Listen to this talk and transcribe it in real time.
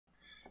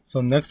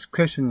So next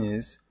question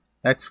is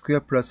x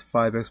squared plus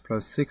 5x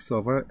plus 6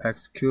 over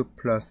x cubed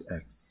plus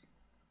x.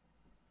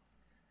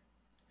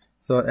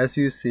 So as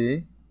you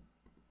see,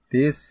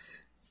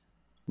 this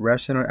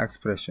rational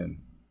expression,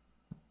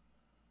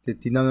 the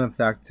denominator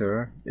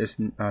factor is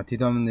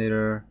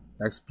denominator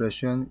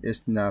expression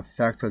is not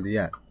factored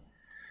yet.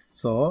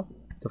 So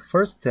the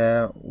first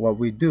step, what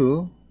we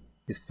do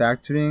is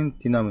factoring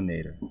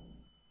denominator.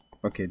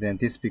 Okay, then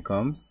this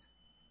becomes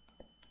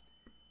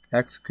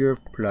x squared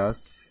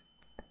plus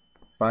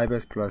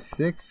 5x plus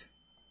 6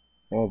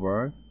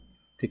 over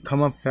the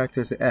common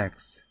factor is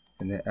x,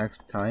 and then x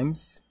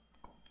times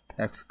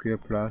x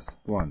squared plus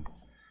 1.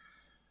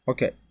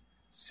 Okay,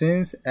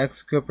 since x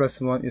squared plus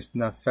 1 is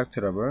not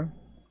factorable,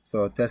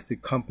 so that's the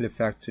complete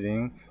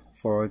factoring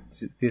for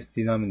this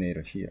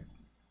denominator here.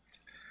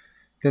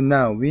 Then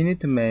now we need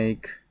to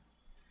make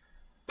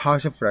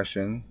partial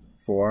fraction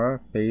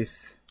for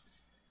base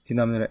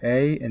denominator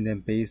a and then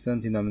base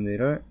on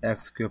denominator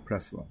x squared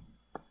plus 1.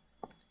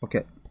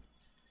 Okay,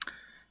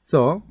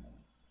 so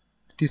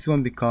this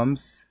one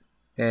becomes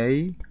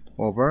a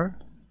over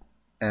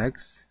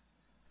x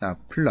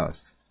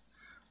plus.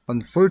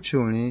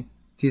 Unfortunately,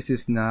 this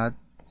is not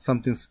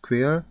something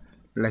square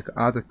like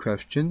other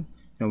question.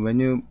 And when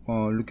you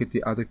look at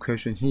the other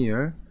question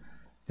here,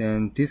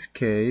 then this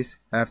case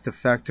after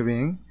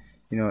factoring,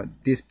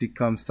 this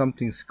becomes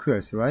something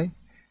squares, right?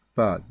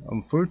 But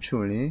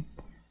unfortunately,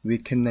 we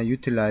cannot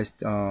utilize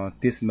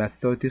this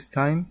method this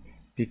time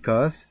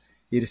because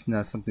it is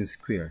not something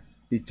square.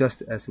 It's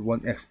just as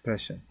one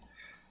expression,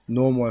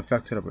 no more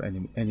factorable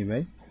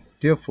anyway.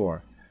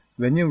 Therefore,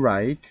 when you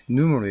write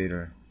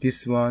numerator,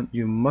 this one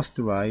you must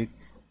write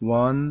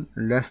one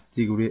less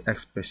degree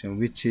expression,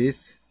 which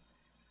is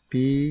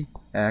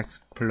bx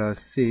plus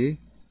c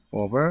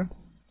over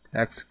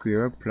x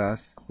squared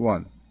plus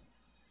 1.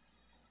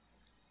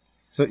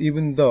 So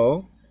even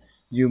though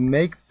you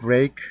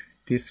break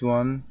this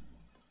one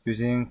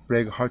using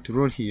break-Hart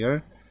rule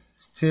here,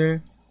 still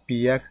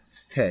bx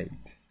stayed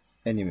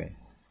anyway.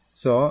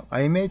 So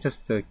I may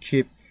just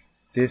keep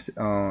this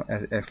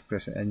as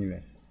expression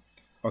anyway.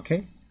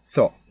 Okay,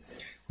 so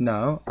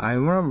now I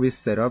want to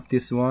reset up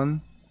this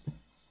one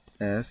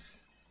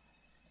as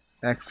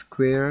x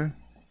squared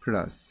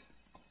plus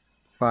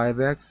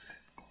 5x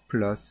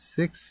plus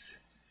 6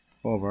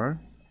 over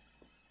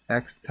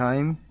x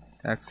times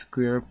x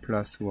squared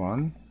plus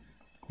 1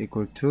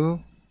 equal to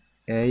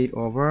a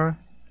over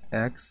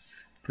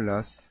x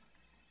plus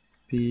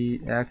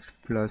bx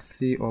plus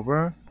c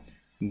over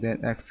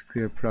then x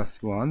squared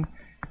plus 1,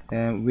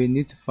 and we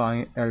need to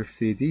find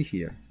LCD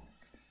here.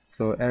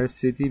 So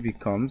LCD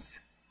becomes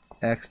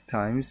x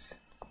times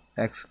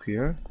x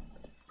squared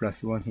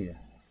plus 1 here.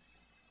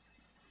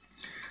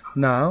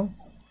 Now,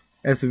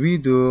 as we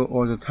do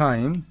all the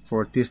time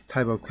for this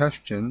type of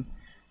question,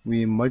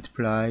 we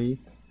multiply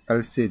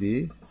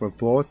LCD for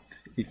both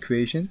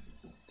equations.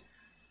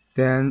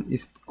 Then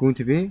it's going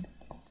to be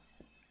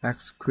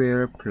x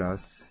squared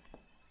plus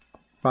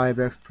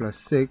 5x plus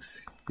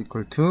 6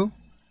 equal to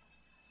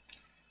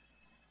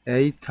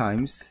a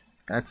times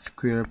x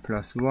squared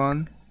plus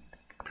 1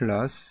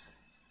 plus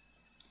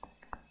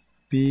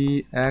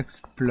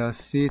bx plus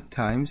c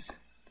times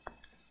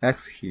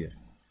x here.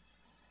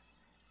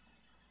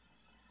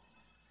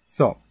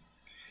 So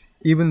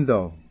even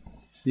though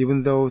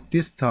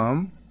this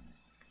term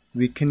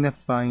we cannot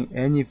find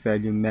any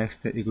value max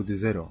that equal to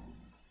 0,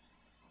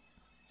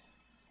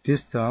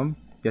 this term,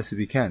 yes,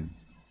 we can.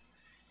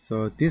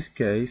 So this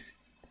case,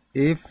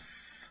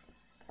 if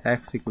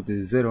x equal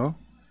to 0,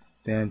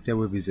 then there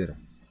will be 0.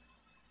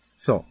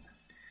 So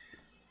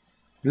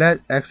let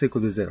x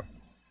equal to 0.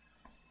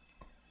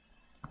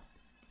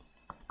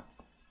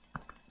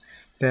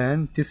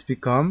 Then this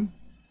becomes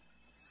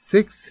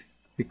 6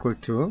 equal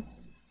to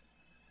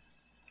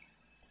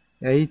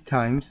a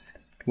times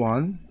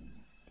 1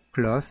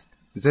 plus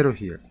 0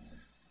 here.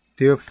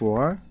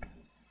 Therefore,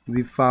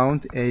 we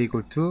found a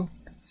equal to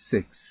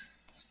 6.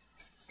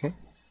 Okay.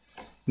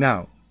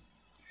 Now,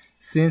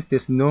 since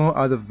there's no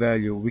other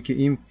value, we can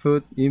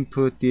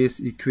input this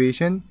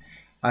equation.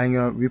 I'm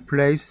gonna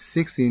replace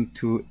 6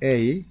 into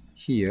a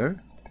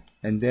here,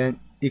 and then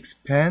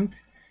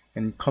expand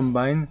and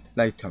combine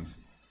like term.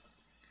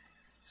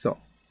 So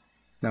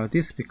now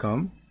this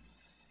becomes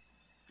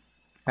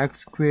x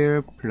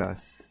squared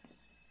plus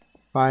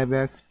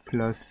 5x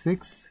plus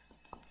 6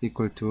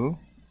 equal to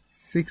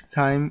 6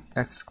 times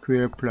x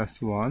squared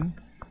plus 1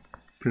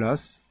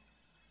 plus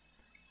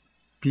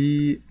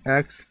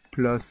bx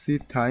plus c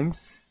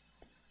times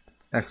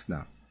x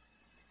now.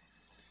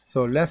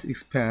 So let's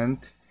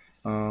expand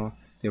the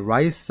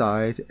right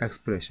side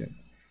expression.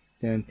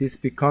 Then this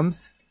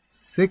becomes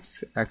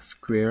 6x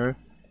squared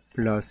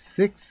plus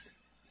 6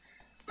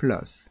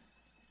 plus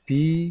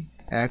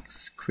bx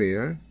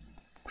squared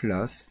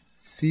plus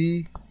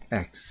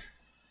cx.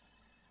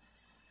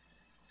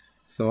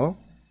 So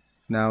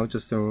now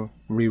just to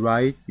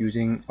rewrite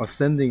using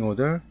descending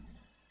order,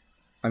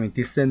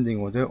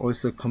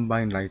 also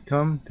combine like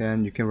term,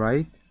 then you can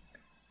write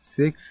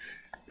 6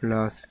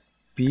 plus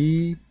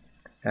bx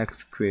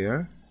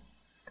squared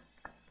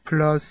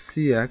plus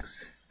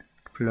cx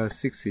plus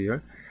 6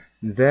 here,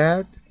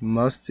 that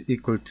must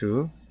equal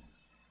to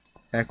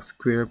x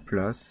squared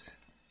plus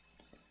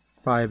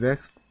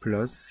 5x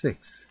plus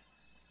 6.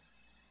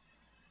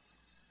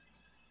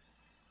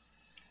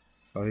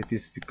 Sorry,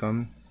 this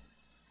become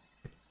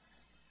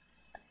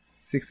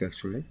 6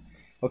 actually.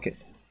 Okay,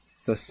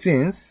 so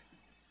since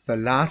the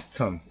last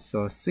term,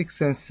 so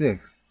 6 and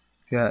 6,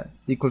 they are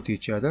equal to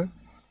each other,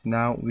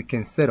 now we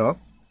can set up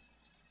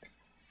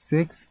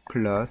 6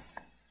 plus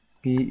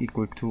b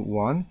equal to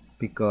 1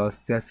 because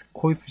that's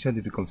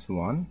coefficient becomes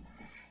 1,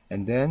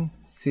 and then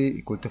c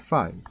equal to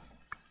 5.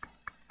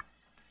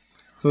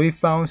 So we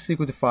found c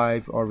equal to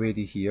 5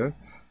 already here.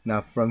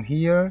 Now from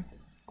here,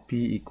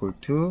 b equal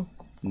to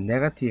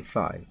negative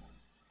 5.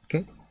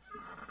 Okay,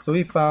 so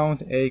we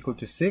found a equal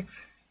to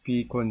 6,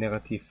 b equal to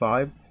negative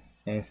 5,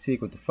 and c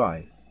equal to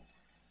 5.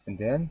 And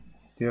then,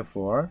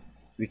 therefore,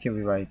 we can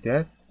rewrite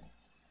that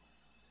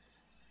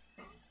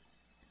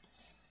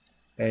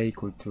a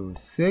equal to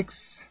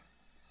 6,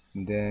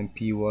 and then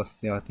p was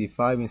negative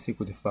 5 and c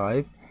equal to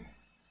 5.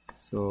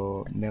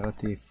 So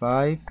negative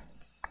 5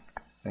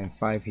 and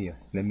 5 here.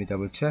 Let me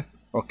double check.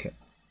 Okay.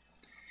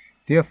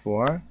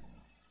 Therefore,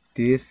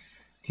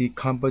 this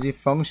decomposite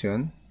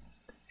function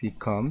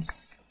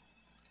becomes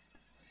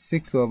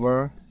 6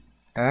 over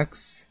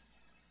x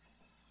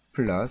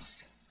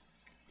plus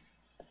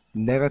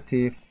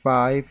negative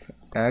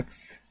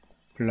 5x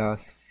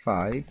plus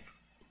 5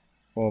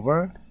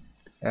 over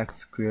x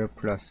squared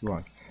plus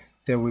 1.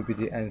 That will be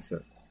the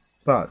answer.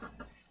 But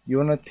you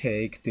want to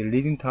take the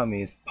leading term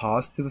is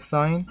positive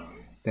sign,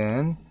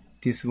 then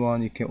this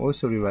one you can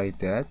also rewrite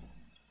that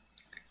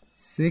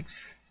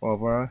 6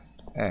 over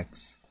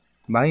x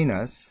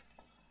minus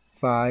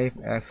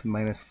 5x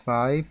minus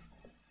 5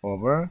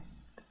 over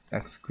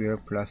x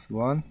squared plus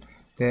 1.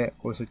 That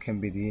also can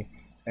be the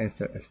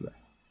answer as well.